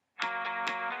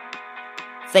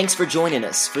Thanks for joining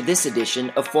us for this edition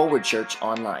of Forward Church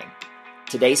Online.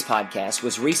 Today's podcast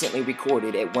was recently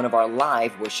recorded at one of our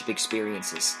live worship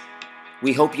experiences.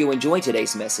 We hope you enjoy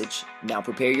today's message. Now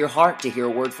prepare your heart to hear a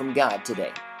word from God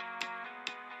today.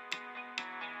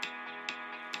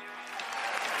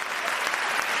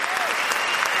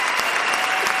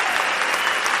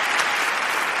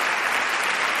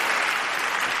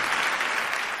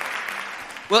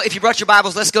 Well, if you brought your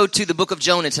Bibles, let's go to the book of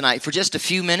Jonah tonight for just a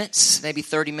few minutes, maybe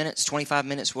 30 minutes, 25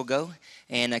 minutes we'll go.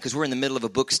 And because we're in the middle of a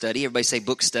book study, everybody say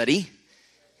book study.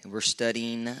 And we're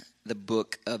studying the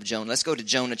book of Jonah. Let's go to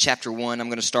Jonah chapter 1. I'm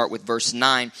going to start with verse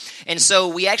 9. And so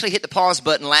we actually hit the pause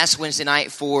button last Wednesday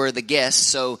night for the guests.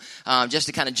 So just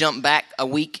to kind of jump back a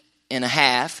week and a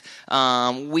half,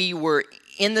 we were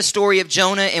in the story of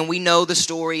Jonah, and we know the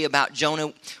story about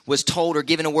Jonah was told or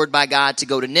given a word by God to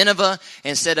go to Nineveh.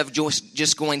 Instead of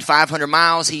just going 500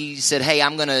 miles, he said, hey,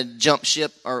 I'm going to jump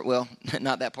ship, or well,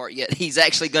 not that part yet. He's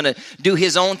actually going to do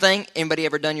his own thing. Anybody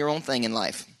ever done your own thing in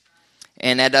life?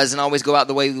 And that doesn't always go out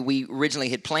the way we originally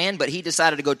had planned, but he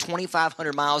decided to go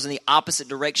 2,500 miles in the opposite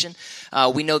direction.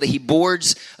 We know that he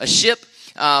boards a ship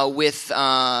with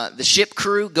the ship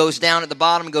crew, goes down at the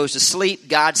bottom, goes to sleep.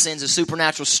 God sends a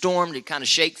supernatural storm to kind of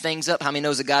shake things up. How many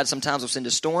knows that God sometimes will send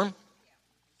a storm?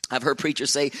 I've heard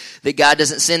preachers say that God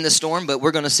doesn't send the storm, but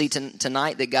we're going to see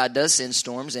tonight that God does send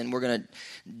storms, and we're going to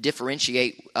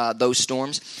differentiate those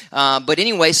storms. But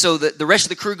anyway, so the rest of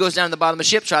the crew goes down to the bottom of the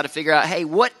ship, try to figure out, hey,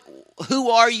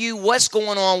 who are you? What's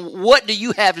going on? What do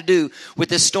you have to do with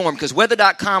this storm? Because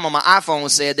weather.com on my iPhone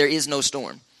said there is no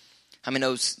storm. How many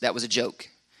knows that was a joke?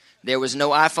 There was no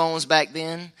iPhones back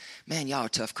then. Man, y'all are a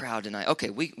tough crowd tonight.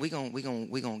 Okay, we gonna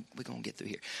get through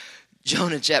here.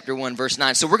 Jonah chapter 1 verse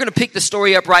 9. So we're going to pick the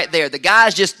story up right there. The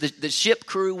guys the ship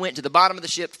crew went to the bottom of the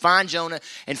ship to find Jonah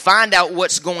and find out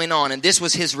what's going on. And this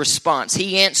was his response.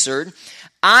 He answered,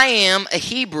 I am a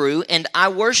Hebrew, and I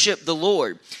worship the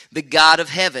Lord, the God of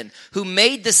heaven, who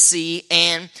made the sea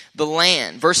and the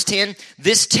land. Verse 10,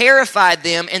 this terrified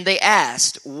them, and they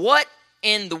asked, what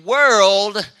in the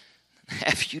world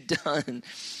have you done?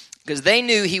 Because they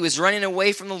knew he was running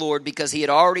away from the Lord because he had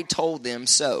already told them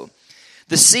so.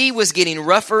 The sea was getting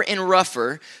rougher and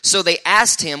rougher, so they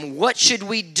asked him, what should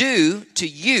we do to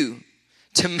you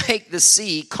to make the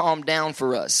sea calm down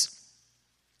for us?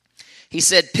 He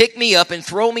said, pick me up and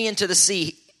throw me into the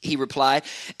sea, he replied,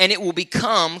 and it will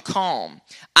become calm.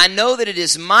 I know that it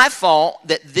is my fault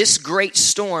that this great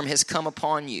storm has come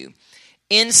upon you.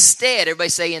 Instead, everybody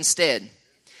say instead.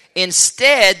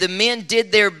 Instead, the men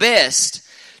did their best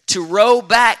to row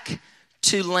back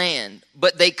to land,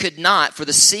 but they could not, for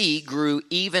the sea grew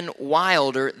even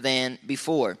wilder than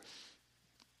before.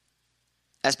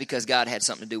 That's because God had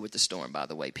something to do with the storm, by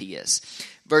the way, P.S.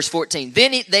 Verse 14,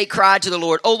 then they cried to the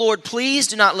Lord, O Lord, please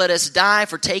do not let us die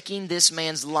for taking this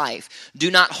man's life. Do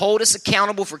not hold us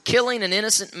accountable for killing an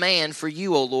innocent man, for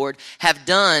you, O Lord, have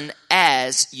done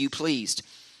as you pleased.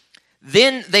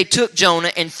 Then they took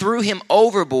Jonah and threw him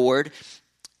overboard.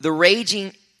 The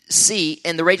raging sea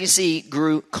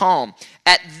grew calm.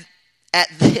 At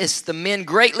this, the men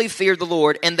greatly feared the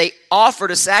Lord, and they offered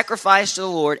a sacrifice to the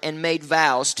Lord and made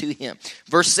vows to him.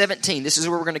 Verse 17, this is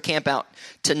where we're going to camp out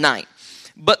tonight.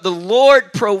 But the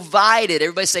Lord provided,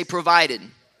 everybody say provided.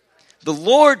 The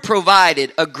Lord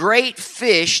provided a great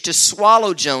fish to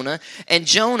swallow Jonah, and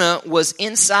Jonah was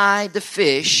inside the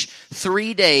fish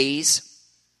 3 days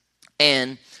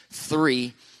and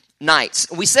 3 nights.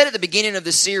 We said at the beginning of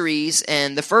the series,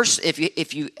 and the first,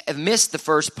 if you have missed the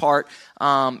first part,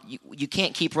 you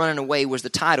can't keep running away was the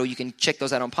title. You can check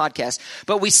those out on podcasts.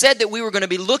 But we said that we were going to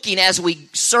be looking as we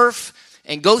surf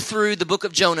and go through the book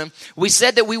of Jonah. We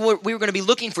said that we were going to be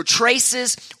looking for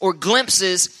traces or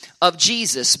glimpses of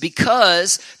Jesus,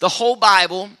 because the whole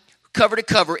Bible, cover to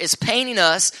cover, is painting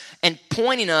a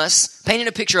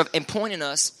picture of and pointing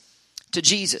us to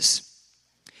Jesus.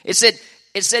 It said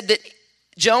that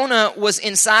Jonah was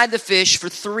inside the fish for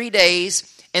 3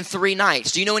 days and 3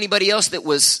 nights. Do you know anybody else that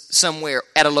was somewhere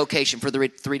at a location for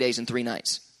 3 days and 3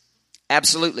 nights?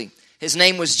 Absolutely. His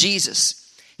name was Jesus.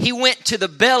 He went to the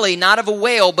belly, not of a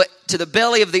whale, but to the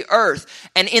belly of the earth,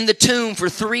 and in the tomb for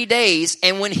 3 days.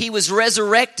 And when he was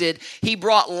resurrected, he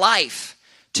brought life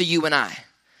to you and I.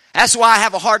 That's why I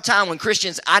have a hard time when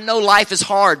Christians, I know life is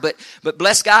hard, but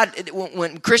bless God,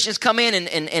 when Christians come in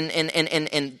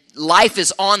and life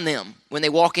is on them when they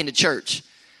walk into church.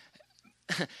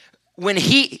 When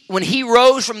he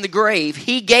rose from the grave,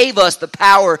 he gave us the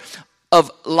power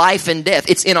of life and death.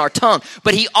 It's in our tongue.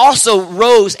 But he also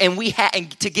rose and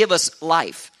to give us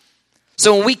life.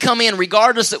 So when we come in,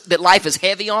 regardless that life is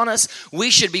heavy on us,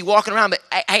 we should be walking around. But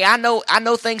hey, I know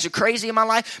things are crazy in my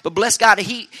life, but bless God,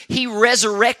 He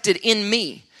resurrected in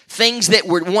me things that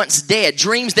were once dead,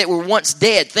 dreams that were once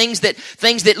dead, things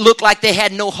that looked like they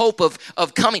had no hope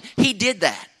of coming. He did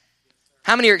that.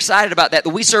 How many are excited about that? That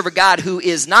we serve a God who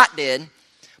is not dead,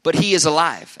 but He is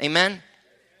alive. Amen?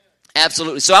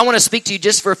 Absolutely. So I want to speak to you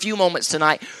just for a few moments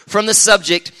tonight from the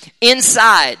subject,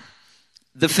 inside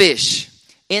the fish.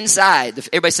 Inside.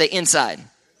 Everybody say inside.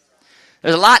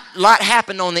 There's a lot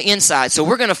happened on the inside. So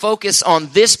we're going to focus on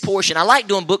this portion. I like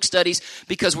doing book studies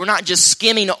because we're not just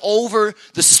skimming over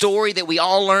the story that we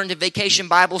all learned in Vacation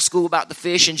Bible School about the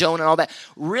fish and Jonah and all that.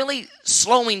 Really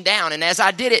slowing down. And as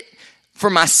I did it for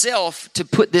myself to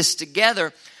put this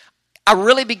together, I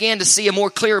really began to see a more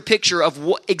clearer picture of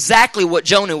exactly what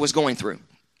Jonah was going through.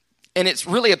 And it's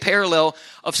really a parallel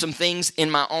of some things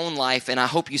in my own life, and I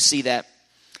hope you see that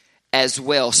as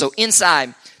well. So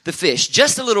inside the fish,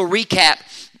 just a little recap.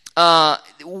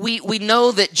 We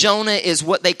know that Jonah is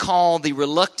what they call the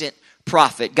reluctant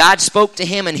prophet. God spoke to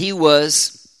him and he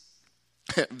was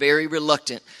very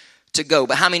reluctant to go.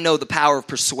 But how many know the power of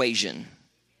persuasion?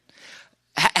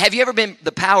 Have you ever been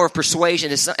the power of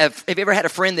persuasion? Have you ever had a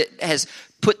friend that has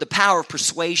put the power of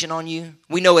persuasion on you?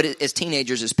 We know it as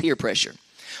teenagers as peer pressure.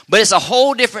 But it's a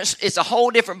whole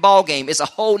different ball game. It's a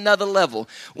whole nother level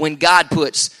when God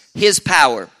puts His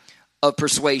power of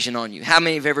persuasion on you. How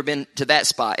many have ever been to that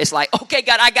spot? It's like, okay,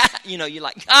 God, I got it. You're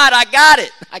like, God, I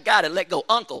got it. Let go,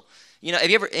 uncle. Have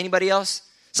you ever, anybody else?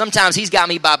 Sometimes He's got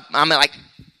me I'm like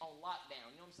on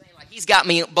lockdown. You know what I'm saying? Like He's got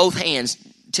me both hands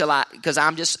because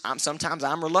sometimes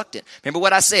I'm reluctant. Remember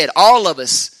what I said? All of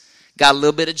us got a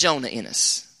little bit of Jonah in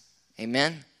us.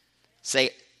 Amen? Say,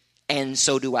 and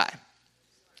so do I.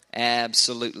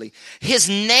 Absolutely. His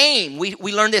name, we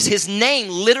learned this. His name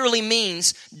literally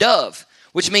means dove,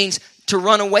 which means to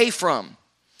run away from.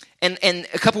 And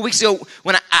a couple weeks ago,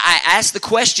 when I asked the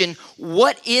question,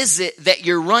 what is it that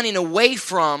you're running away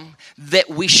from that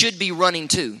we should be running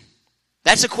to?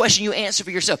 That's a question you answer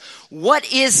for yourself.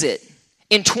 What is it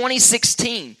in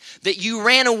 2016 that you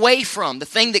ran away from, the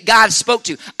thing that God spoke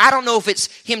to? I don't know if it's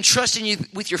Him trusting you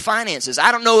with your finances.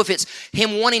 I don't know if it's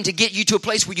Him wanting to get you to a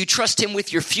place where you trust Him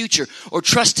with your future, or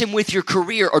trust Him with your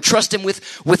career, or trust Him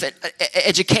with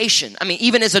education. I mean,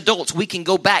 even as adults, we can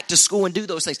go back to school and do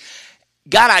those things.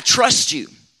 God, I trust you.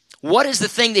 What is the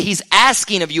thing that He's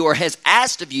asking of you or has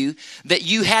asked of you that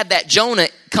you had that Jonah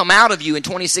come out of you in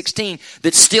 2016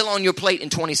 that's still on your plate in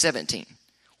 2017?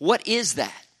 What is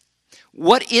that?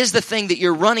 What is the thing that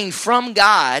you're running from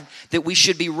God that we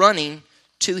should be running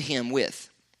to Him with?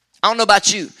 I don't know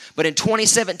about you, but in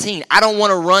 2017, I don't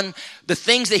want to run the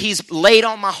things that He's laid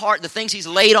on my heart, the things He's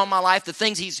laid on my life, the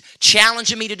things He's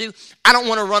challenging me to do. I don't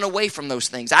want to run away from those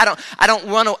things. I don't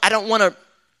want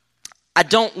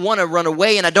to run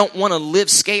away, and I don't want to live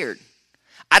scared.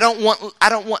 I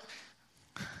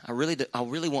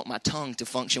really want my tongue to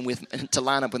function to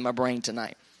line up with my brain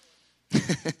tonight.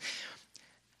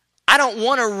 I don't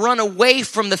want to run away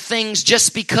from the things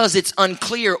just because it's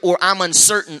unclear or I'm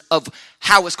uncertain of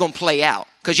how it's going to play out.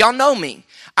 Because y'all know me.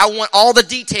 I want all the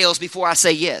details before I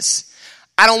say yes.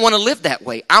 I don't want to live that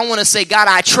way. I want to say, God,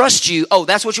 I trust you. Oh,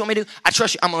 that's what you want me to do? I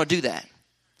trust you. I'm going to do that.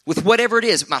 With whatever it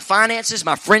is, my finances,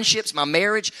 my friendships, my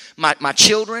marriage, my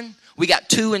children. We got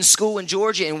 2 in school in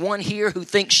Georgia and 1 here who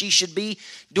thinks she should be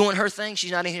doing her thing.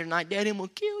 She's not in here tonight. Daddy, I'm going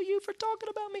to kill you for talking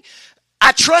about me.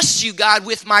 I trust you, God,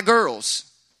 with my girls.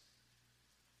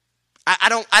 I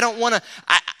don't want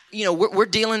to, we're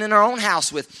dealing in our own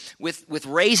house with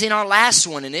raising our last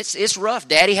one, and it's rough.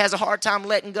 Daddy has a hard time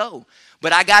letting go.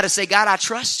 But I got to say, God, I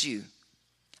trust you.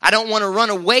 I don't want to run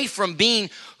away from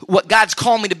being what God's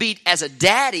called me to be as a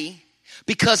daddy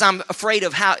because I'm afraid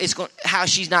of how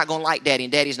she's not going to like Daddy,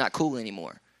 and Daddy's not cool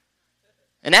anymore.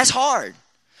 And that's hard.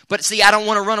 But see, I don't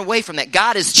want to run away from that.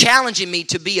 God is challenging me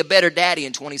to be a better daddy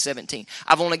in 2017.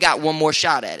 I've only got one more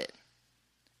shot at it.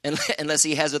 Unless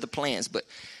He has other plans. But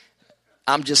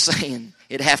I'm just saying,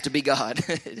 it'd have to be God.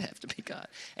 It'd have to be God.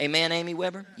 Amen, Amy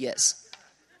Weber? Yes.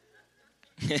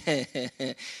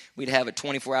 We'd have a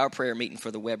 24-hour prayer meeting for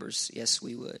the Webers. Yes,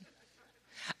 we would.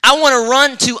 I want to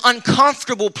run to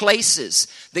uncomfortable places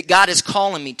that God is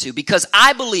calling me to, because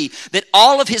I believe that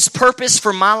all of His purpose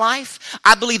for my life,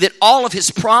 I believe that all of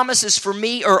His promises for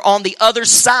me are on the other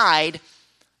side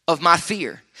of my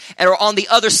fear and are on the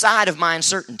other side of my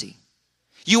uncertainty.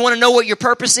 You want to know what your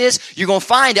purpose is? You're going to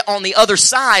find it on the other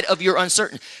side of your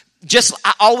uncertainty.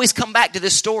 I always come back to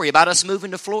this story about us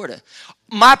moving to Florida.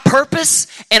 My purpose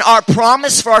and our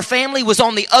promise for our family was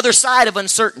on the other side of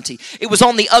uncertainty. It was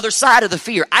on the other side of the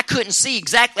fear. I couldn't see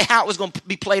exactly how it was going to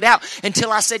be played out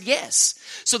until I said yes.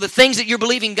 So the things that you're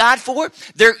believing God for,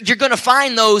 you're going to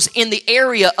find those in the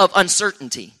area of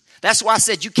uncertainty. That's why I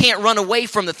said you can't run away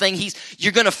from the thing.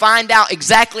 You're going to find out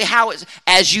exactly how it's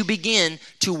as you begin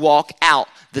to walk out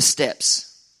the steps.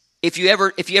 If you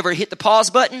ever hit the pause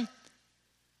button,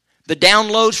 the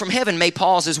downloads from heaven may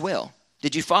pause as well.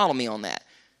 Did you follow me on that?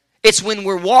 It's when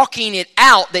we're walking it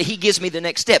out that he gives me the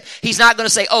next step. He's not going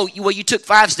to say, oh, well, you took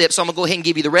 5 steps, so I'm going to go ahead and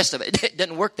give you the rest of it. It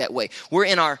doesn't work that way. We're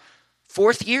in our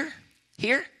 4th year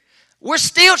here. We're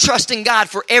still trusting God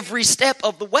for every step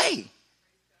of the way.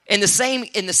 And the same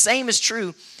is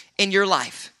true in your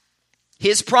life.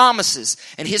 His promises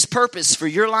and his purpose for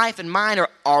your life and mine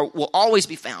will always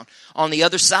be found on the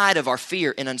other side of our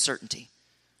fear and uncertainty.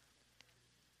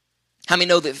 How many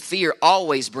know that fear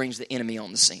always brings the enemy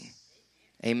on the scene?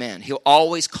 Amen. He'll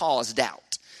always cause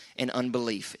doubt and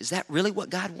unbelief. Is that really what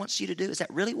God wants you to do? Is that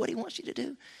really what he wants you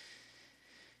to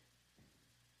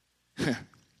do?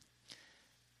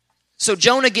 So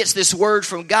Jonah gets this word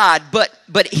from God, but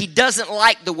he doesn't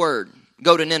like the word,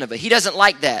 go to Nineveh. He doesn't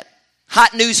like that.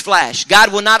 Hot news flash.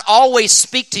 God will not always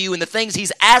speak to you, and the things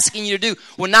he's asking you to do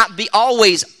will not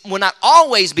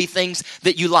always be things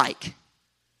that you like.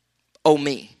 Oh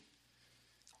me.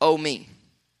 Oh me.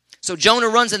 So Jonah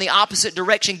runs in the opposite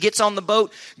direction, gets on the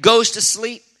boat, goes to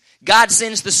sleep. God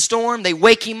sends the storm. They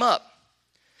wake him up.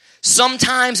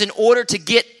 Sometimes in order to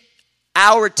get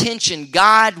our attention,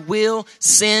 God will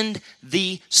send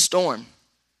the storm.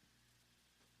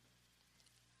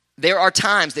 There are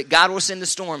times that God will send the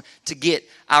storm to get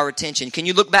our attention. Can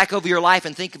you look back over your life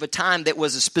and think of a time that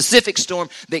was a specific storm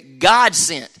that God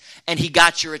sent and he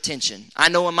got your attention? I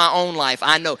know in my own life,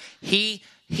 I know he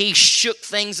shook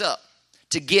things up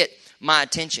to get my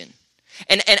attention.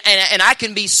 And I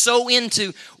can be so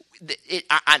into it.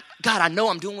 God, I know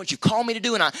I'm doing what you call me to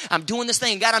do, and I'm doing this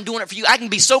thing. God, I'm doing it for you. I can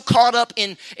be so caught up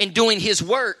in doing his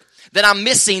work that I'm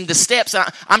missing the steps.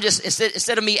 I'm just,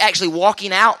 instead of me actually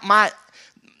walking out my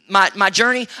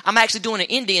journey, I'm actually doing an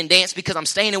Indian dance because I'm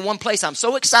staying in one place. I'm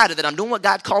so excited that I'm doing what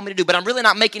God called me to do, but I'm really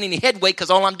not making any headway because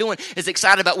all I'm doing is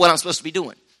excited about what I'm supposed to be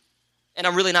doing. And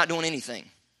I'm really not doing anything.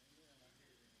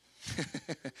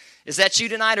 Is that you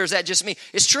tonight, or is that just me?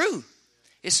 It's true.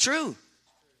 It's true.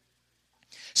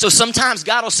 So sometimes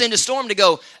God will send a storm to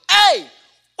go, hey,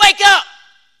 wake up,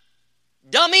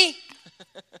 dummy.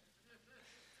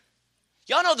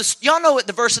 Y'all know what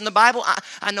the verse in the Bible?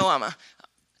 I know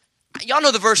y'all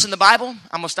know the verse in the Bible?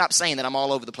 I'm going to stop saying that I'm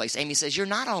all over the place. Amy says, you're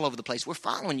not all over the place. We're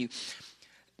following you.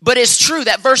 But it's true,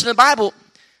 that verse in the Bible,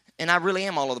 and I really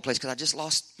am all over the place because I just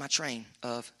lost my train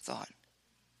of thought.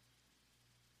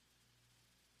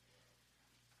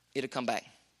 It'll come back.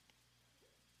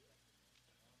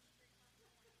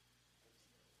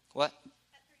 What?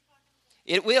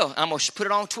 It will. I'm going to put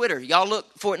it on Twitter. Y'all look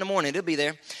for it in the morning. It'll be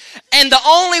there. And the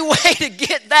only way to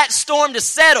get that storm to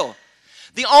settle,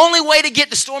 the only way to get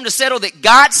the storm to settle that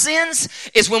God sends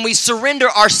is when we surrender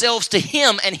ourselves to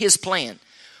him and his plan.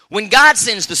 When God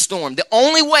sends the storm, the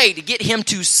only way to get him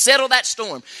to settle that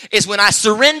storm is when I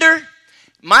surrender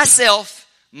myself,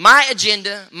 my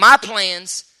agenda, my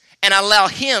plans, and I allow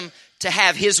him to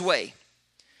have his way.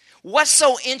 What's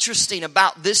so interesting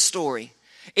about this story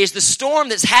is the storm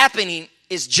that's happening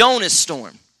is Jonah's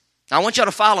storm. Now, I want y'all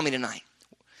to follow me tonight.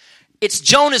 It's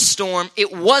Jonah's storm.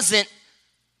 It wasn't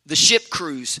the ship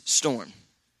crew's storm.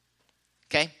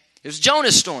 Okay? It was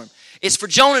Jonah's storm. It's for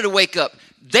Jonah to wake up.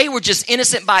 They were just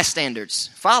innocent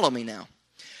bystanders. Follow me now.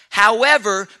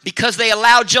 However, because they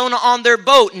allowed Jonah on their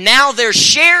boat, now they're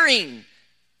sharing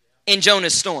in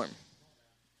Jonah's storm.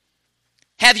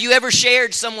 Have you ever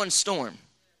shared someone's storm?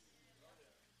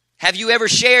 Have you ever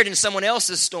shared in someone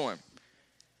else's storm?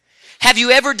 Have you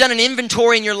ever done an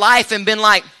inventory in your life and been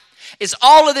like, is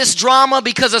all of this drama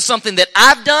because of something that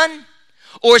I've done?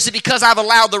 Or is it because I've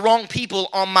allowed the wrong people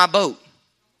on my boat?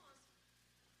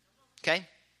 Okay?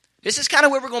 This is kind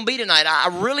of where we're going to be tonight.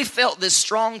 I really felt this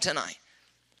strong tonight.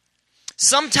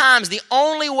 Sometimes the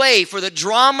only way for the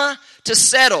drama to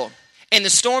settle and the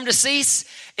storm to cease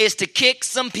is to kick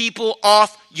some people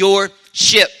off your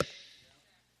ship.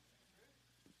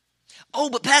 Oh,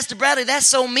 but Pastor Bradley, that's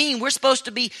so mean. We're supposed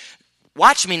to be,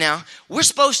 watch me now, we're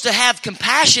supposed to have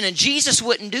compassion, and Jesus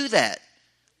wouldn't do that.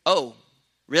 Oh,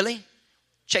 really?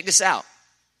 Check this out.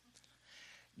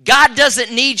 God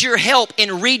doesn't need your help in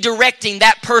redirecting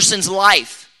that person's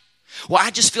life. Well, I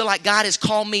just feel like God has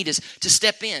called me to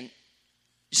step in.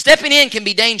 Stepping in can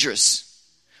be dangerous.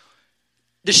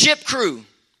 The ship crew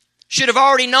should have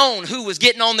already known who was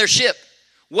getting on their ship.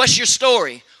 What's your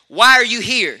story? Why are you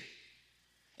here?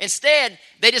 Instead,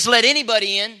 they just let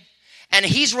anybody in, and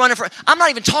he's running for... I'm not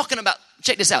even talking about...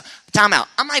 Check this out. Time out.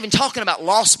 I'm not even talking about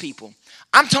lost people.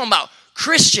 I'm talking about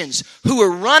Christians who are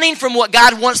running from what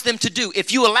God wants them to do.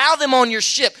 If you allow them on your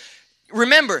ship...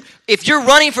 Remember, if you're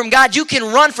running from God, you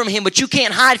can run from him, but you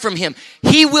can't hide from him.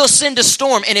 He will send a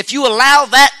storm. And if you allow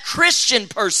that Christian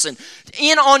person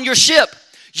in on your ship,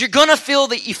 you're going to feel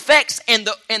the effects and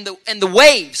the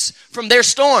waves from their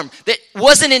storm that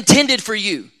wasn't intended for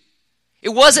you. It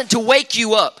wasn't to wake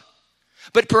you up.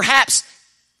 But perhaps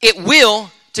it will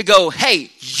to go, hey,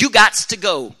 you got to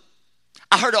go.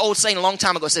 I heard an old saying a long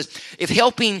time ago. It says, if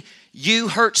helping you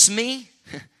hurts me,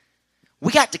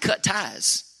 we got to cut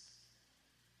ties.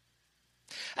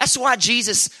 That's why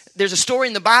there's a story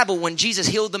in the Bible when Jesus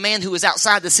healed the man who was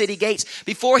outside the city gates.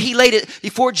 Before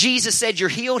Jesus said, you're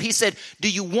healed, he said, do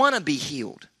you want to be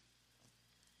healed?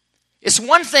 It's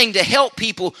one thing to help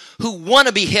people who want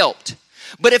to be helped.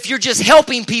 But if you're just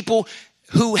helping people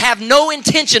who have no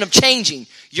intention of changing,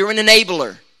 you're an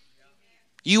enabler.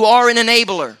 You are an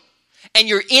enabler. And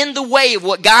you're in the way of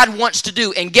what God wants to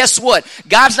do. And guess what?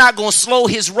 God's not going to slow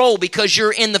his roll because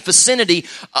you're in the vicinity,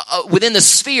 within the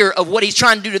sphere of what he's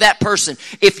trying to do to that person.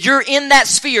 If you're in that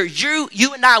sphere, you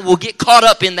and I will get caught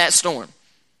up in that storm.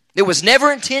 It was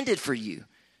never intended for you.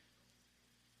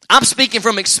 I'm speaking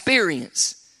from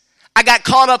experience. I got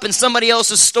caught up in somebody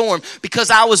else's storm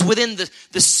because I was within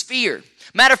the sphere.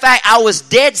 Matter of fact, I was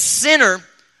dead center.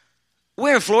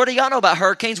 We're in Florida. Y'all know about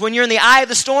hurricanes. When you're in the eye of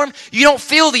the storm, you don't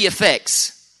feel the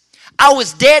effects. I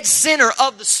was dead center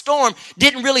of the storm,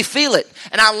 didn't really feel it.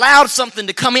 And I allowed something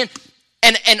to come in.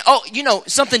 And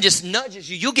something just nudges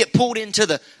you. You'll get pulled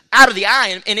out of the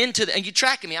eye and you're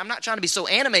tracking me. I'm not trying to be so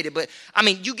animated, but I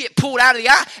mean, you get pulled out of the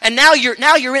eye and now you're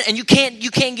in and you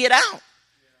can't get out.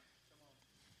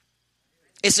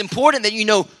 It's important that you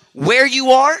know where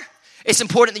you are. It's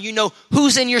important that you know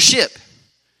who's in your ship.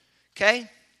 Okay?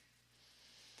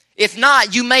 If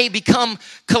not, you may become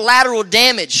collateral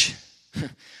damage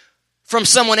from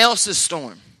someone else's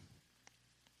storm.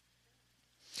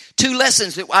 2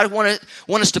 lessons that I want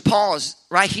us to pause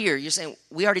right here. You're saying,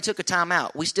 we already took a time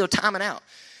out. We still timing out.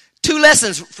 2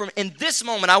 lessons from in this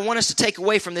moment I want us to take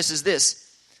away from this is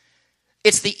this.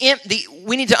 It's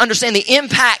we need to understand the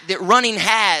impact that running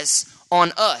has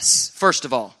on us, first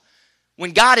of all.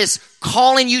 When God is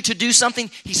calling you to do something,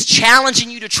 he's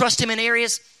challenging you to trust him in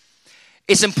areas.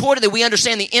 It's important that we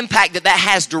understand the impact that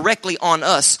has directly on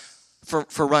us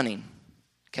for running.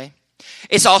 Okay?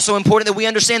 It's also important that we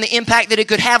understand the impact that it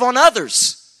could have on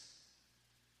others.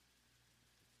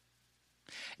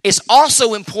 It's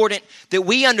also important that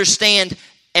we understand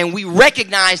and we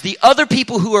recognize the other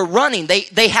people who are running.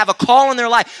 They have a call in their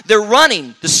life. They're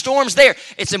running. The storm's there.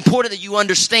 It's important that you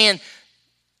understand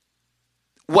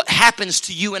what happens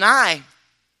to you and I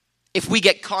if we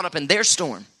get caught up in their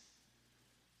storm.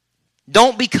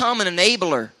 Don't become an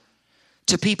enabler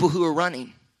to people who are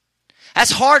running.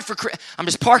 That's hard I'm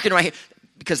just parking right here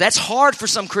because that's hard for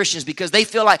some Christians because they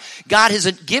feel like God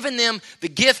has given them the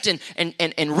gift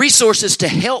and resources to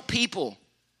help people.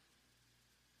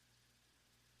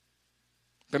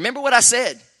 Remember what I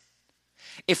said.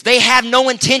 If they have no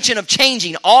intention of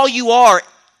changing, all you are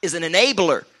is an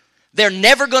enabler. They're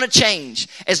never going to change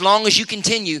as long as you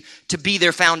continue to be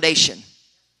their foundation.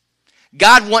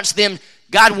 God wants them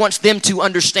to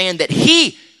understand that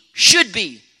he should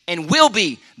be and will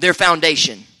be their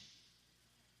foundation.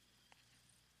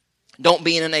 Don't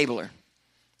be an enabler.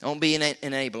 Don't be an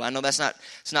enabler. I know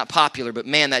it's not popular, but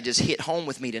man, that just hit home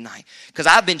with me tonight. Because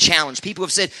I've been challenged. People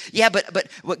have said, yeah,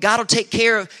 but God will take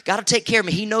care of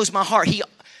me. He knows my heart.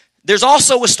 There's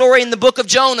also a story in the book of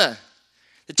Jonah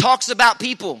that talks about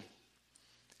people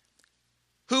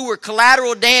who were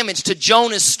collateral damage to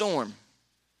Jonah's storm.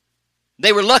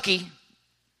 They were lucky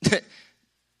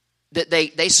that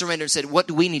they surrendered and said, what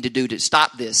do we need to do to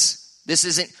stop this? This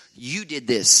isn't, you did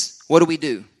this. What do we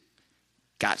do?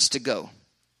 Gots to go.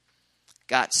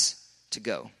 Gots to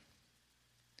go.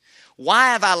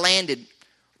 Why have I landed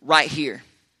right here?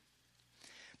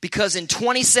 Because in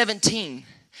 2017,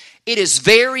 it is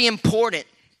very important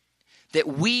that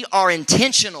we are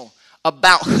intentional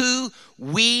about who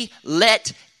we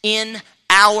let in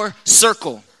our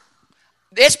circle.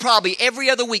 It's probably every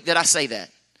other week that I say that.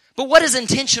 But what does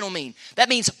intentional mean? That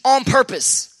means on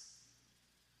purpose.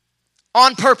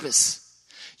 On purpose.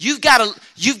 You've got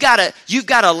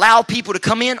to allow people to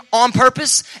come in on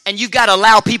purpose, and you've got to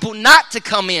allow people not to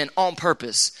come in on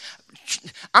purpose.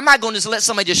 I'm not going to just let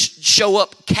somebody just show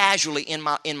up casually in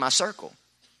my circle.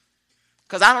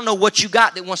 Because I don't know what you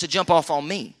got that wants to jump off on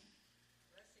me.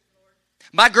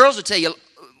 My girls would tell you,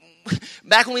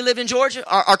 back when we lived in Georgia,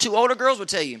 our two older girls would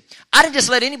tell you, I didn't just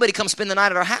let anybody come spend the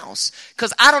night at our house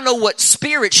because I don't know what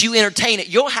spirits you entertain at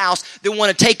your house that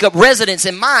want to take up residence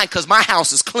in mine because my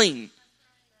house is clean.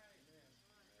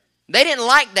 They didn't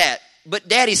like that, but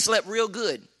Daddy slept real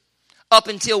good. Up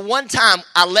until one time,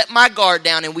 I let my guard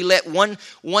down and we let one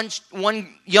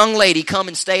young lady come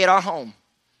and stay at our home.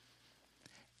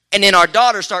 And then our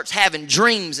daughter starts having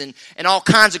dreams and all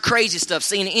kinds of crazy stuff,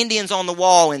 seeing Indians on the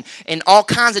wall and all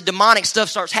kinds of demonic stuff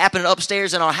starts happening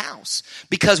upstairs in our house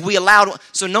because we allowed.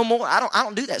 So no more. I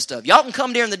don't do that stuff. Y'all can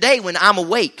come during the day when I'm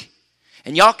awake,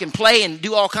 and y'all can play and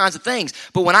do all kinds of things.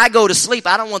 But when I go to sleep,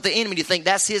 I don't want the enemy to think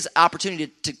that's his opportunity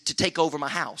to take over my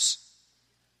house.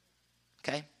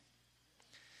 Okay.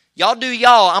 Y'all do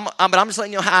y'all. But I'm just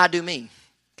letting you know how I do me.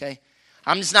 Okay.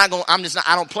 I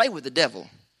don't play with the devil.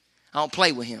 I don't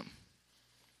play with him.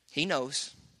 He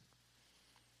knows.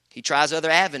 He tries other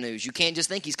avenues. You can't just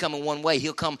think he's coming one way.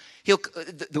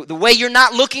 The way you're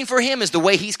not looking for him is the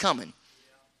way he's coming.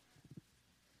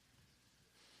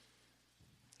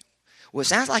 Well, it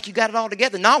sounds like you got it all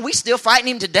together. No, we still fighting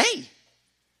him today.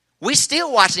 We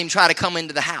still watching him try to come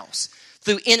into the house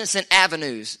through innocent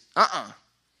avenues.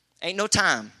 Ain't no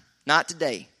time. Not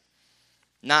today.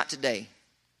 Not today.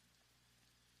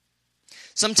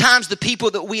 Sometimes the people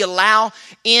that we allow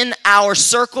in our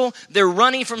circle, they're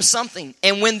running from something.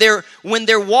 And when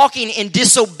they're walking in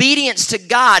disobedience to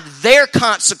God, their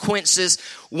consequences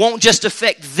won't just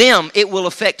affect them, it will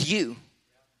affect you.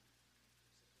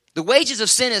 The wages of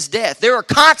sin is death. There are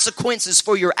consequences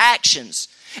for your actions.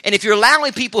 And if you're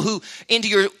allowing people who into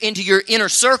your inner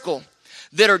circle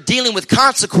that are dealing with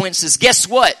consequences, guess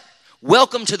what?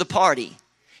 Welcome to the party.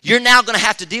 You're now going to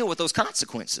have to deal with those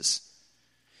consequences.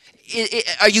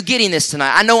 Are you getting this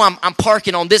tonight? I know I'm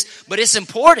parking on this, but it's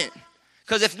important.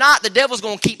 Because if not, the devil's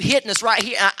going to keep hitting us right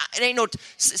here. Ain't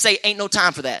no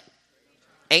time for that.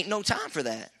 Ain't no time for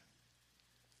that.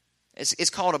 It's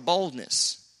called a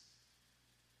boldness.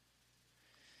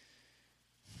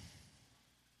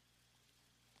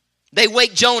 They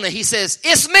wake Jonah. He says,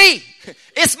 it's me.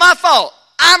 It's my fault.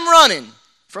 I'm running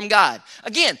from God.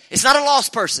 Again, it's not a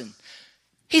lost person.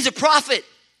 He's a prophet.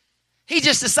 He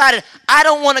just decided, I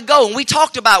don't want to go. And we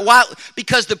talked about why,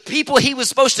 because the people he was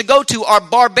supposed to go to are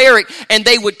barbaric and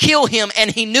they would kill him,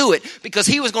 and he knew it because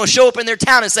he was going to show up in their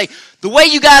town and say, the way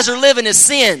you guys are living is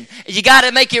sin. You got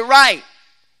to make it right.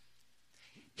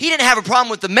 He didn't have a problem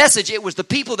with the message. It was the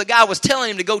people that God was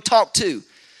telling him to go talk to.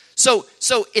 So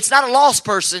it's not a lost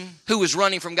person who was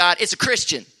running from God. It's a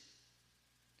Christian.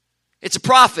 It's a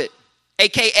prophet,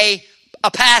 a.k.a.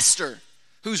 a pastor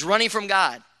who's running from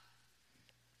God.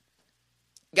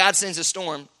 God sends a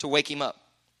storm to wake him up.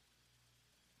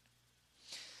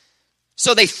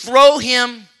 So they throw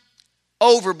him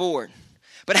overboard.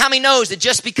 But how many knows that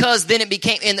just because then it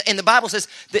became, and the Bible says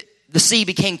that the sea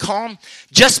became calm,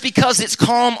 just because it's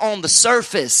calm on the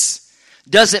surface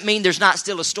doesn't mean there's not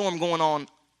still a storm going on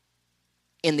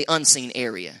in the unseen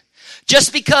area.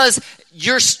 Just because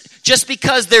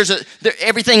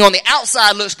everything on the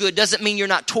outside looks good doesn't mean you're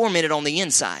not tormented on the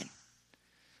inside.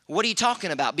 What are you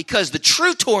talking about? Because the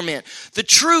true torment, the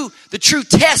true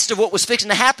test of what was fixing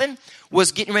to happen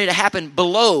was getting ready to happen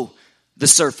below the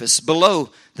surface, below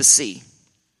the sea.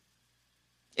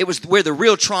 It was where the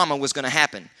real trauma was going to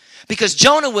happen. Because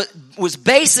Jonah was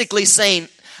basically saying,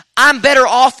 I'm better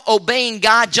off obeying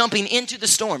God, jumping into the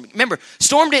storm. Remember,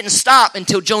 storm didn't stop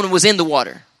until Jonah was in the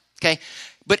water. Okay?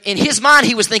 But in his mind,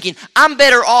 he was thinking, I'm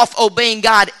better off obeying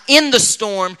God in the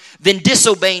storm than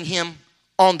disobeying him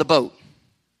on the boat.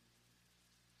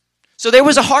 So there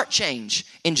was a heart change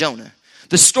in Jonah.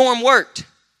 The storm worked.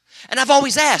 And I've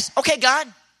always asked, okay, God,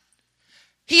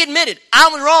 he admitted, I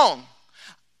was wrong.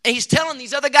 And he's telling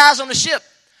these other guys on the ship,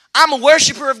 I'm a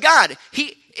worshiper of God.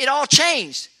 It all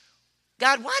changed.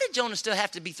 God, why did Jonah still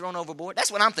have to be thrown overboard?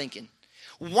 That's what I'm thinking.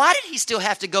 Why did he still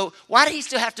have to go? Why did he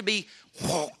still have to be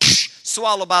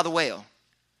swallowed by the whale?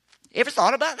 You ever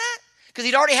thought about that? Because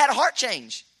he'd already had a heart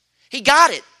change. He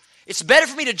got it. It's better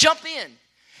for me to jump in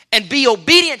and be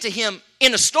obedient to him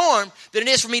in a storm than it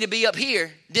is for me to be up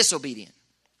here disobedient.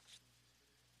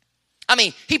 I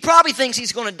mean, he probably thinks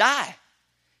he's going to die.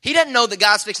 He doesn't know that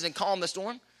God's fixing to calm the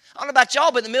storm. I don't know about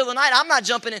y'all, but in the middle of the night, I'm not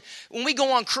jumping in. When we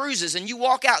go on cruises and you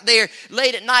walk out there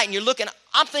late at night and you're looking,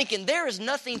 I'm thinking there is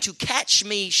nothing to catch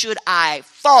me should I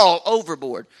fall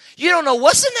overboard. You don't know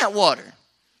what's in that water.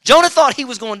 Jonah thought he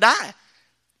was going to die,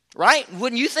 right?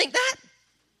 Wouldn't you think that?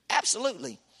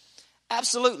 Absolutely.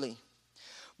 Absolutely.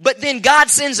 But then God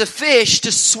sends a fish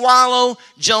to swallow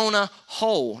Jonah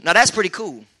whole. Now that's pretty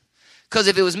cool. Because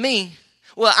if it was me,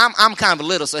 well, I'm kind of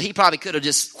little, so he probably could have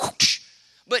just whoosh.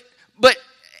 But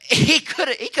he could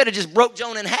have just broke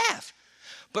Jonah in half.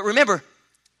 But remember,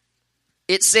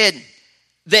 it said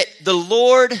that the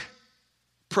Lord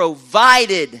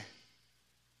provided.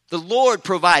 The Lord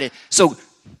provided. So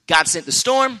God sent the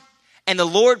storm, and the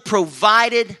Lord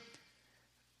provided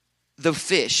the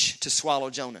fish to swallow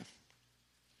Jonah.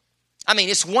 I mean,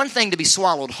 it's one thing to be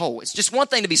swallowed whole. It's just one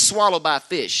thing to be swallowed by a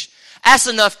fish. That's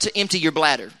enough to empty your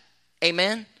bladder.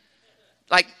 Amen?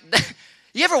 Like,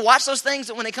 you ever watch those things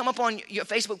that when they come up on your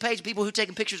Facebook page, people who are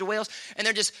taking pictures of whales, and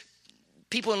they're just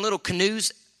people in little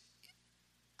canoes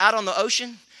out on the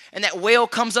ocean, and that whale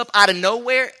comes up out of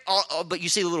nowhere, but you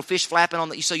see the little fish flapping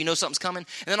on so you know something's coming,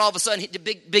 and then all of a sudden, the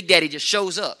Big Daddy just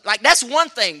shows up. Like, that's one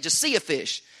thing, just see a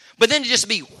fish. But then to just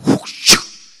be whoosh,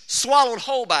 swallowed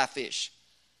whole by a fish.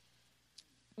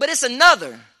 But it's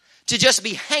another to just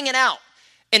be hanging out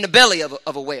in the belly of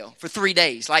a whale for 3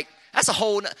 days. Like, that's a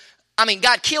whole, I mean,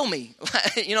 God, kill me.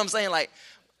 You know what I'm saying? Like,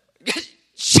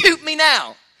 shoot me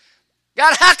now.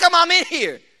 God, how come I'm in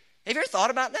here? Have you ever thought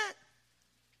about that?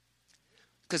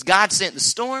 Because God sent the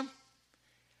storm.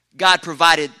 God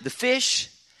provided the fish.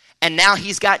 And now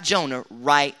he's got Jonah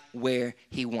right where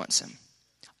he wants him.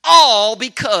 All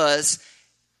because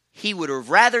he would have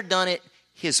rather done it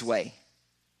his way.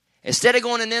 Instead of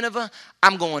going to Nineveh,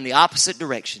 I'm going the opposite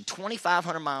direction.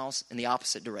 2,500 miles in the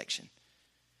opposite direction.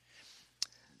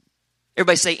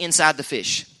 Everybody say inside the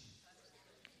fish.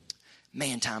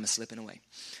 Man, time is slipping away.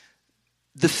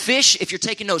 The fish, if you're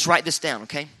taking notes, write this down,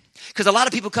 okay? Because a lot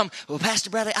of people come, well, Pastor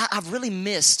Bradley, I'm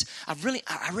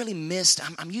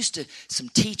used to some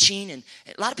teaching, and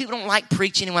a lot of people don't like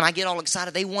preaching, and when I get all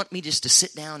excited, they want me just to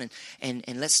sit down and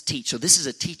let's teach. So this is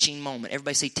a teaching moment.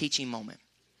 Everybody say teaching moment.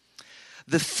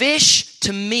 The fish,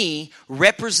 to me,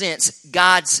 represents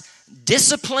God's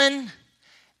discipline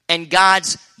and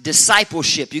God's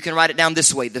discipleship. You can write it down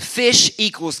this way. The fish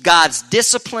equals God's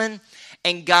discipline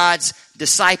and God's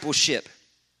discipleship.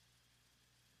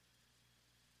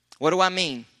 What do I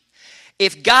mean?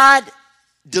 If God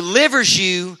delivers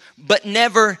you but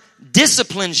never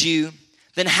disciplines you,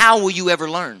 then how will you ever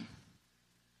learn?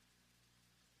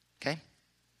 Okay?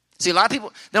 See, a lot of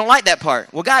people, they don't like that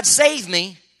part. Well, God saved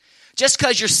me. Just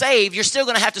because you're saved, you're still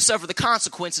going to have to suffer the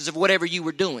consequences of whatever you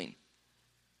were doing.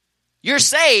 You're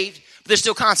saved, but there's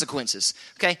still consequences.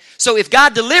 Okay? So if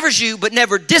God delivers you but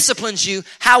never disciplines you,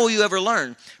 how will you ever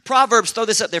learn? Proverbs, throw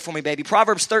this up there for me, baby.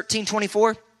 Proverbs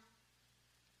 13:24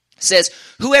 says,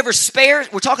 whoever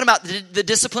spares, we're talking about the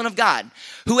discipline of God.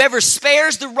 Whoever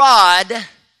spares the rod,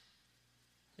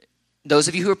 those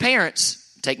of you who are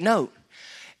parents, take note.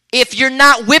 If you're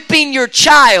not whipping your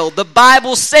child, the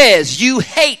Bible says you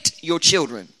hate your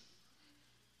children.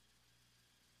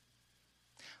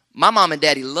 My mom and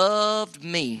daddy loved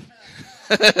me.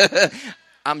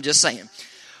 I'm just saying.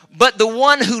 But the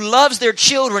one who loves their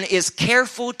children is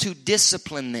careful to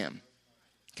discipline them.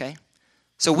 Okay?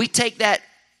 So we take that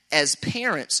as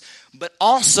parents, but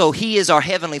also he is our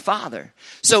heavenly Father.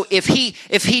 So if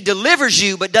he delivers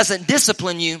you but doesn't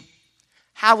discipline you,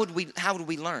 how would we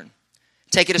learn?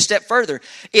 Take it a step further.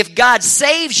 If God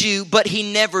saves you, but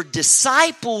he never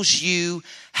disciples you,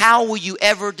 how will you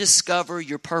ever discover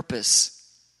your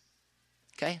purpose?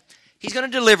 Okay? He's going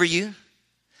to deliver you.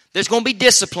 There's going to be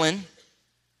discipline,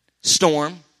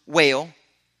 storm, whale,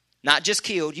 not just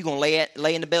killed. You're going to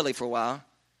lay in the belly for a while.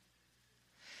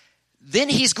 Then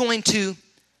he's going to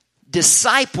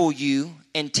disciple you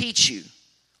and teach you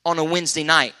on a Wednesday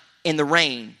night in the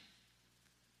rain.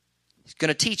 He's going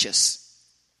to teach us.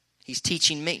 He's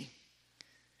teaching me.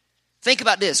 Think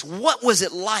about this. What was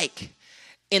it like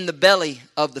in the belly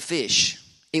of the fish?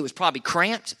 It was probably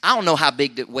cramped. I don't know how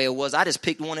big the whale was. I just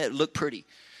picked one that looked pretty.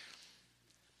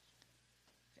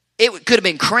 It could have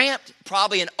been cramped.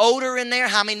 Probably an odor in there.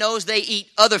 How many knows they eat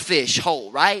other fish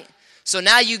whole, right? So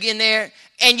now you get in there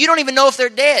and you don't even know if they're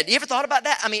dead. You ever thought about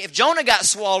that? I mean, if Jonah got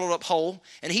swallowed up whole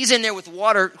and he's in there with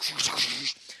water,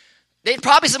 there's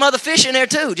probably some other fish in there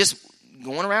too, just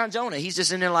going around Jonah. He's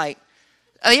just in there like,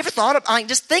 have you ever thought of,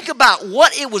 just think about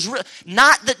what it was,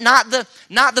 not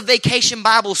the vacation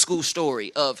Bible school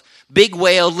story of big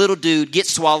whale, little dude,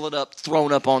 gets swallowed up,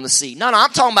 thrown up on the sea. No,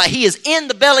 I'm talking about he is in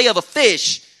the belly of a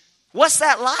fish. What's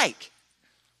that like?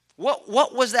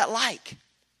 What was that like?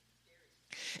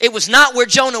 It was not where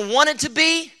Jonah wanted to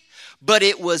be, but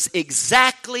it was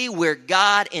exactly where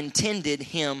God intended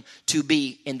him to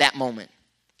be in that moment.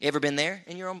 You ever been there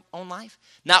in your own life?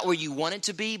 Not where you wanted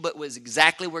to be, but was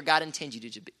exactly where God intended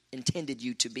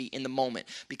you to be in the moment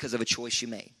because of a choice you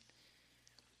made.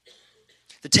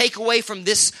 The takeaway from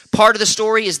this part of the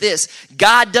story is this: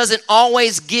 God doesn't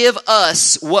always give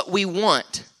us what we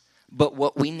want, but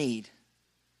what we need.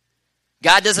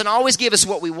 God doesn't always give us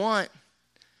what we want,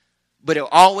 but it'll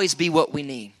always be what we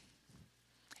need.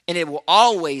 And it will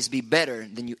always be better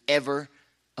than you ever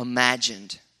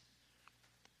imagined.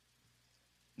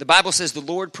 The Bible says the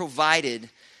Lord provided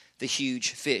the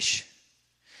huge fish.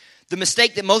 The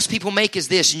mistake that most people make is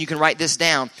this, and you can write this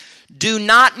down. Do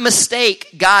not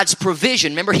mistake God's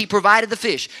provision. Remember, he provided the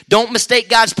fish. Don't mistake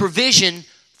God's provision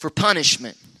for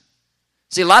punishment.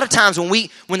 See, a lot of times when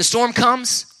the storm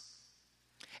comes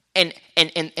and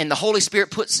the Holy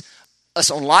Spirit puts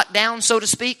us on lockdown, so to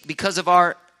speak, because of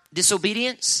our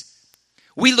disobedience,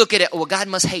 we look at it, well, God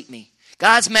must hate me.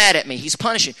 God's mad at me. He's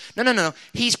punishing. No.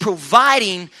 He's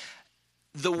providing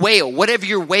the whale, whatever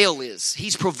your whale is.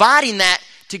 He's providing that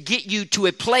to get you to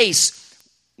a place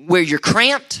where you're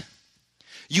cramped,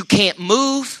 you can't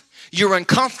move, you're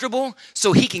uncomfortable,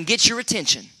 so he can get your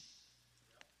attention.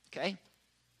 Okay?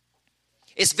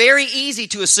 It's very easy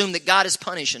to assume that God is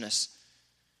punishing us.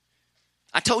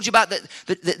 I told you about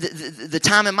the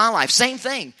time in my life. Same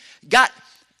thing.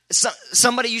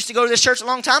 Somebody used to go to this church a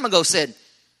long time ago, said,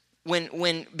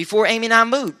 when before Amy and I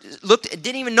moved,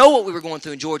 didn't even know what we were going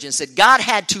through in Georgia, and said God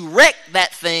had to wreck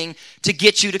that thing to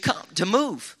get you to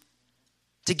move,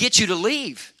 to get you to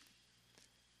leave.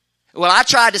 Well, I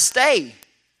tried to stay.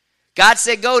 God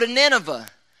said go to Nineveh.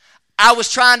 I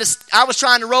was trying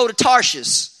to row to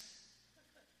Tarshish.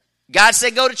 God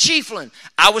said go to Chiefland.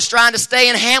 I was trying to stay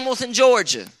in Hamilton,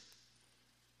 Georgia.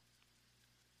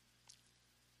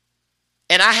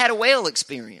 And I had a whale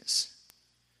experience.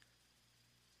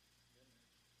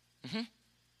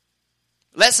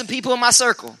 Let some people in my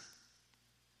circle.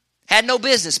 Had no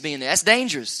business being there. That's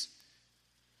dangerous.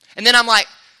 And then I'm like,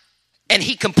 and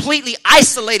he completely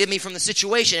isolated me from the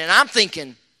situation. And I'm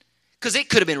thinking, because it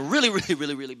could have been really, really,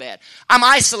 really, really bad. I'm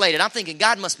isolated. I'm thinking,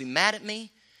 God must be mad at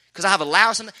me because I have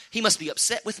allowed something. He must be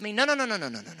upset with me. No.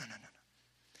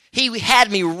 He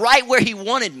had me right where he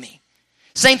wanted me.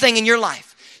 Same thing in your life.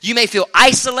 You may feel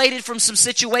isolated from some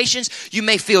situations. You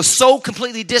may feel so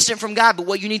completely distant from God. But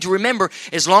what you need to remember,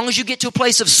 as long as you get to a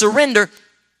place of surrender,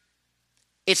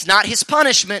 it's not his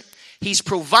punishment. He's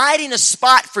providing a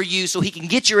spot for you so he can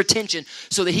get your attention,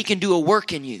 so that he can do a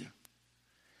work in you.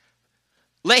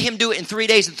 Let him do it in 3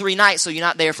 days and 3 nights so you're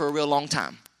not there for a real long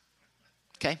time.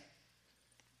 Okay?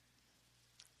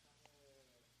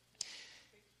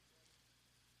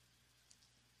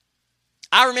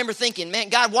 I remember thinking, man,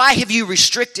 God, why have you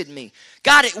restricted me?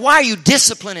 God, why are you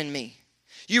disciplining me?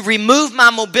 You've removed my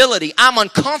mobility. I'm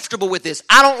uncomfortable with this.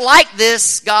 I don't like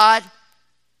this, God.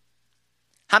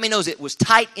 How many knows it was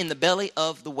tight in the belly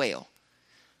of the whale?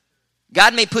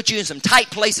 God may put you in some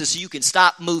tight places so you can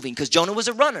stop moving, because Jonah was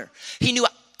a runner. He knew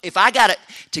if I got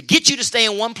to get you to stay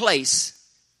in one place,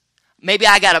 maybe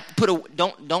I got to put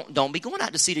don't be going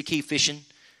out to Cedar Key fishing.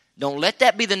 Don't let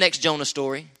that be the next Jonah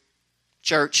story.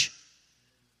 Church.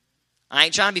 I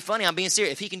ain't trying to be funny. I'm being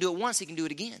serious. If he can do it once, he can do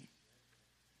it again.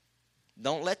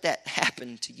 Don't let that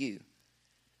happen to you.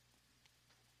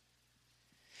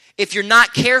 If you're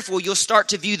not careful, you'll start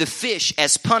to view the fish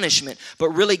as punishment.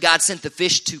 But really, God sent the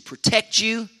fish to protect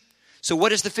you. So what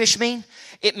does the fish mean?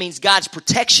 It means God's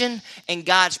protection and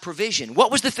God's provision.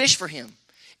 What was the fish for him?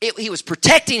 He was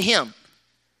protecting him.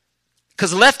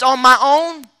 Because left on my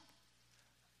own,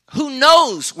 who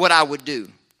knows what I would do?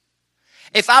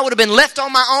 If I would have been left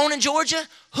on my own in Georgia,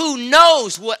 who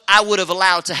knows what I would have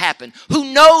allowed to happen?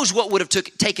 Who knows what would have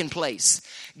taken place?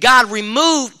 God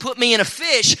put me in a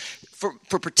fish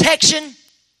for protection,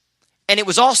 and it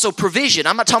was also provision.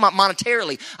 I'm not talking about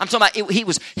monetarily. I'm talking about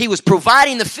he was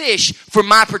providing the fish for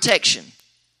my protection,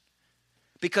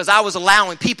 because I was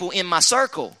allowing people in my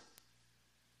circle.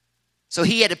 So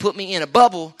he had to put me in a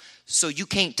bubble, so you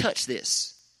can't touch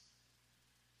this.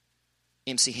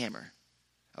 MC Hammer.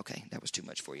 Okay, that was too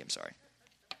much for you. I'm sorry.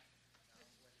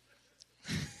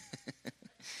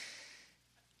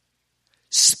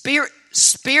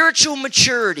 Spiritual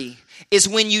maturity is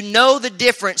when you know the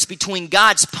difference between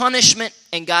God's punishment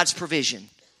and God's provision.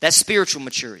 That's spiritual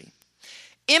maturity.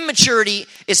 Immaturity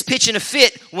is pitching a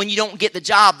fit when you don't get the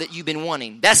job that you've been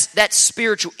wanting. That's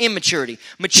spiritual immaturity.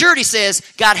 Maturity says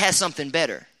God has something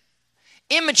better.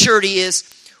 Immaturity is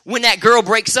when that girl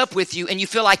breaks up with you and you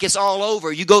feel like it's all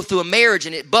over. You go through a marriage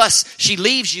and it busts. She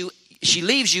leaves you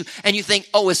and you think,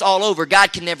 oh, it's all over.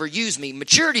 God can never use me.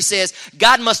 Maturity says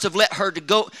God must have let her to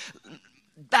go.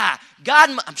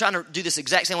 I'm trying to do this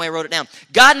exact same way I wrote it down.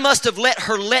 God must have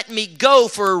let me go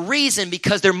for a reason,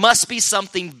 because there must be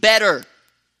something better.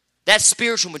 That's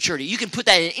spiritual maturity. You can put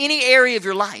that in any area of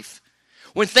your life.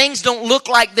 When things don't look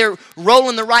like they're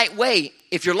rolling the right way,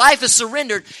 if your life is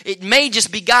surrendered, it may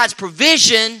just be God's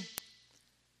provision.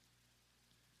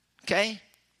 Okay?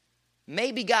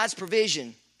 Maybe God's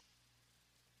provision.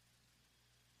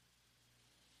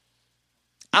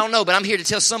 I don't know, but I'm here to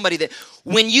tell somebody that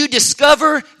when you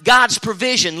discover God's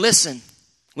provision, listen,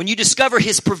 when you discover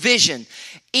His provision,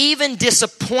 even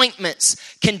disappointments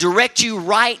can direct you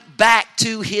right back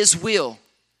to His will.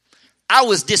 I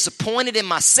was disappointed in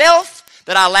myself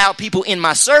that I allowed people in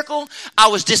my circle. I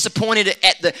was disappointed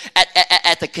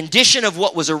at the condition of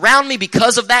what was around me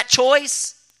because of that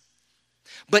choice.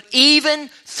 But even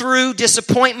through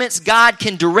disappointments, God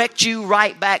can direct you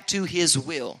right back to His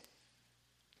will.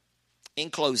 In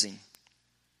closing,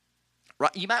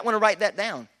 you might want to write that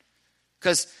down,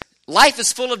 because life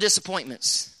is full of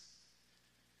disappointments.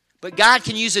 But God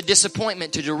can use a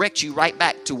disappointment to direct you right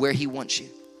back to where He wants you.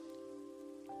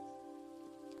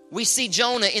 We see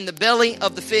Jonah in the belly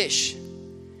of the fish,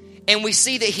 and we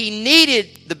see that he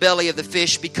needed the belly of the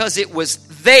fish because it was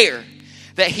there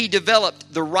that he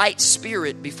developed the right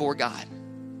spirit before God.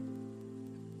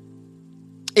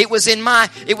 It was in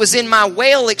my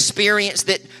whale experience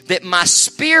that my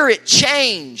spirit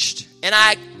changed, and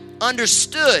I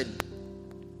understood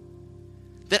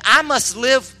that I must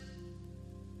live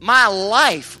my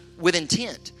life with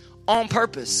intent, on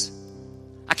purpose.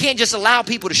 I can't just allow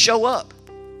people to show up.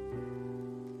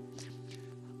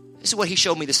 This is what he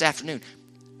showed me this afternoon.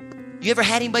 You ever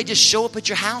had anybody just show up at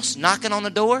your house, knocking on the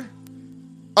door,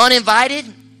 uninvited?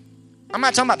 I'm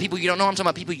not talking about people you don't know. I'm talking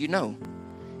about people you know.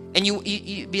 And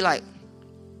you be like,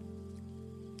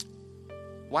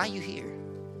 why are you here?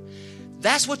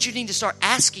 That's what you need to start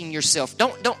asking yourself.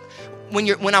 Don't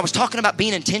when I was talking about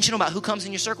being intentional about who comes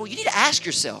in your circle, you need to ask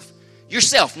yourself,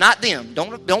 not them.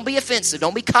 Don't be offensive.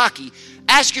 Don't be cocky.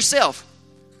 Ask yourself,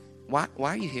 why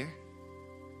are you here?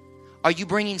 Are you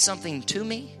bringing something to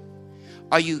me?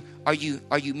 Are you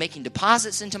making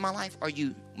deposits into my life? Are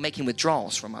you making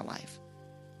withdrawals from my life?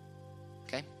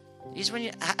 Okay?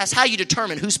 That's how you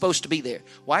determine who's supposed to be there.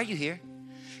 Why are you here?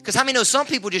 Because how many know some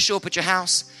people just show up at your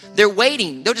house? They're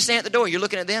waiting. They'll just stand at the door. You're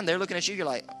looking at them. They're looking at you. You're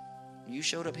like, you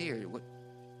showed up here. What?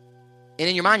 And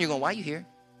in your mind, you're going, why are you here?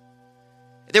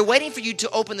 They're waiting for you to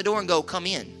open the door and go, come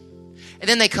in. And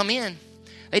then they come in.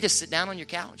 They just sit down on your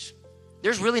couch.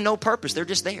 There's really no purpose. They're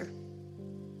just there.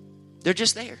 They're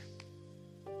just there.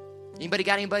 Anybody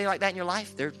got anybody like that in your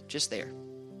life? They're just there.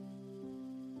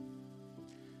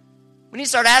 We need to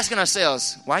start asking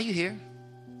ourselves, why are you here?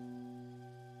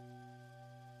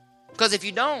 Because if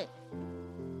you don't,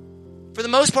 for the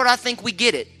most part, I think we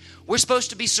get it. We're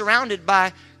supposed to be surrounded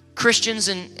by Christians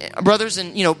and brothers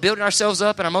and, building ourselves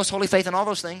up in our most holy faith and all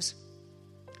those things.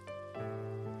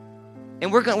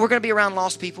 And we're going to be around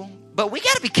lost people. But we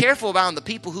got to be careful around the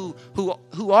people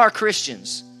who are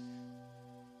Christians.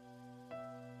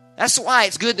 That's why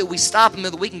it's good that we stop in the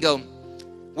middle of the week and go,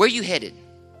 where are you headed?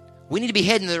 We need to be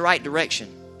heading in the right direction.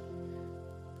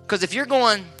 Because if you're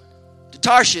going to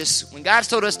Tarshish when God's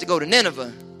told us to go to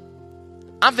Nineveh,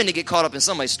 I'm finna get caught up in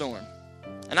somebody's storm.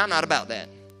 And I'm not about that.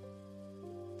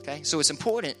 Okay? So it's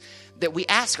important that we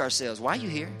ask ourselves, why are you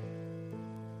here?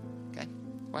 Okay?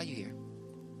 Why are you here?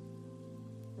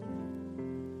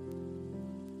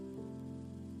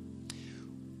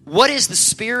 What is the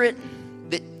spirit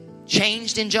that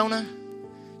changed in Jonah?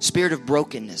 Spirit of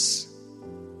brokenness.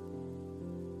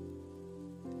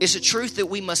 It's a truth that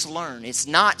we must learn. It's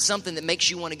not something that makes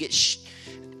you want to get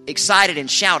excited and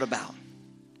shout about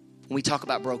when we talk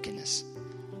about brokenness.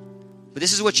 But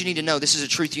this is what you need to know. This is a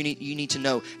truth you need to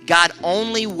know. God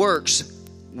only works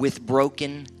with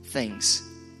broken things.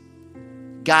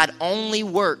 God only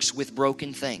works with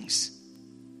broken things.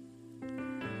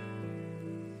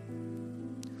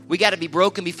 We got to be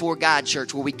broken before God,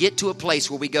 church, where we get to a place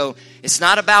where we go, it's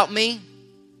not about me.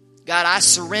 God, I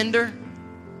surrender.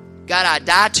 God, I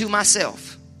die to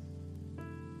myself.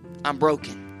 I'm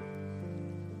broken.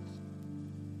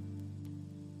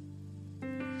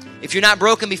 If you're not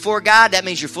broken before God, that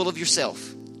means you're full of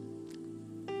yourself.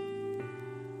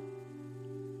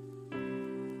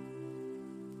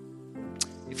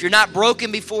 If you're not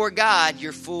broken before God,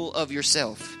 you're full of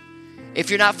yourself. If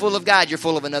you're not full of God, you're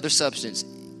full of another substance.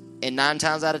 And 9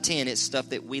 times out of 10, it's stuff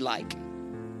that we like,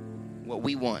 what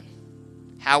we want,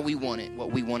 how we want it,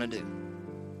 what we want to do.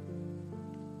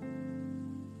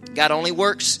 God only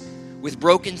works with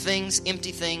broken things,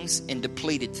 empty things, and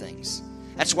depleted things.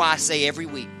 That's why I say every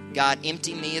week, God,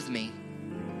 empty me of me.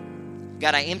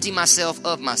 God, I empty myself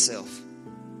of myself.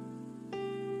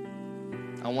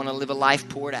 I want to live a life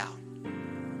poured out.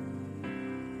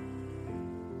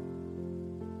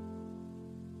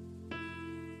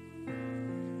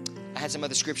 I had some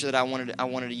other scripture that I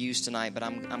wanted to use tonight, but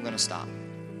I'm going to stop,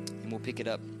 and we'll pick it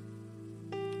up.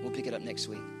 We'll pick it up next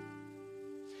week.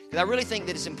 Because I really think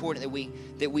that it's important that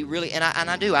we really, and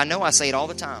I do. I know I say it all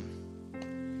the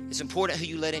time. It's important who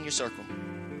you let in your circle.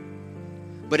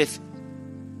 But if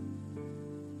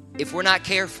we're not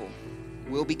careful,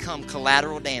 we'll become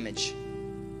collateral damage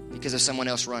because of someone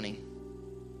else running.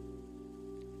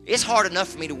 It's hard enough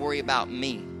for me to worry about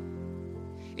me.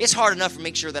 It's hard enough to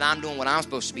make sure that I'm doing what I'm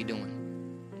supposed to be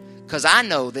doing. Because I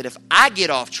know that if I get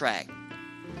off track,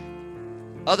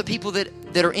 other people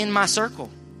that are in my circle,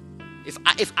 if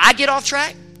I get off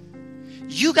track,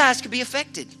 you guys could be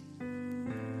affected.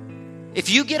 If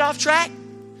you get off track,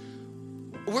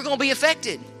 we're going to be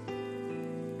affected.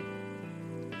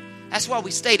 That's why we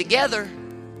stay together.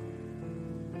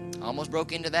 I almost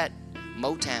broke into that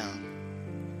Motown.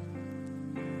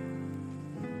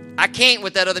 I can't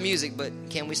with that other music, but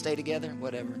can we stay together?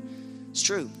 Whatever. It's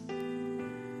true.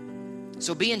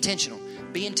 So be intentional.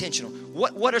 Be intentional.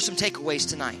 What are some takeaways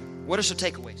tonight? What are some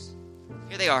takeaways?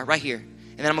 Here they are, right here.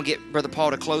 And then I'm going to get Brother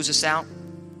Paul to close us out.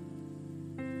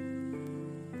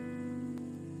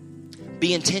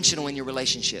 Be intentional in your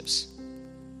relationships.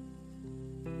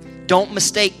 Don't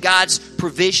mistake God's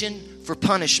provision for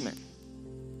punishment.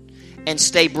 And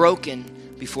stay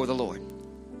broken before the Lord.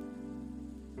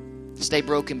 Stay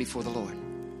broken before the Lord.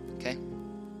 Okay?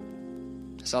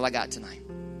 That's all I got tonight.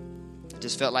 I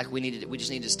just felt like we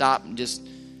just need to stop and just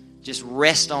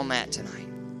rest on that tonight.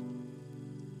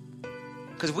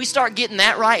 Because if we start getting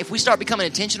that right, if we start becoming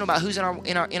intentional about who's in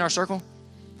our circle,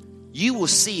 you will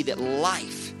see that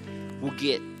life will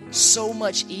get so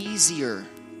much easier.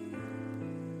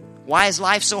 Why is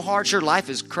life so hard? Sure, life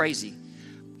is crazy.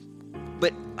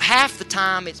 But half the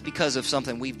time it's because of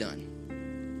something we've done.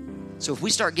 So if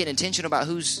we start getting intentional about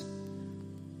you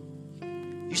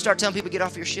start telling people to get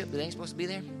off your ship that they ain't supposed to be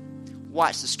there,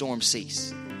 watch the storm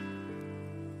cease.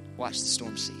 Watch the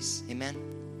storm cease. Amen?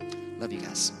 Love you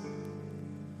guys.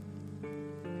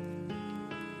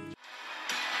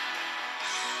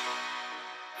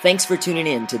 Thanks for tuning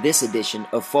in to this edition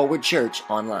of Forward Church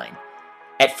Online.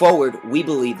 At Forward, we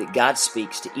believe that God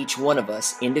speaks to each one of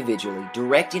us individually,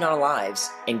 directing our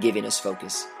lives and giving us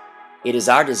focus. It is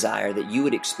our desire that you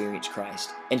would experience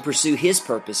Christ and pursue His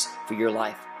purpose for your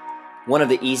life. One of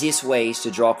the easiest ways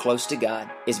to draw close to God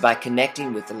is by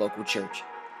connecting with the local church.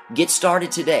 Get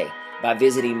started today by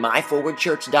visiting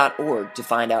myforwardchurch.org to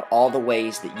find out all the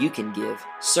ways that you can give,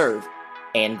 serve,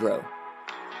 and grow.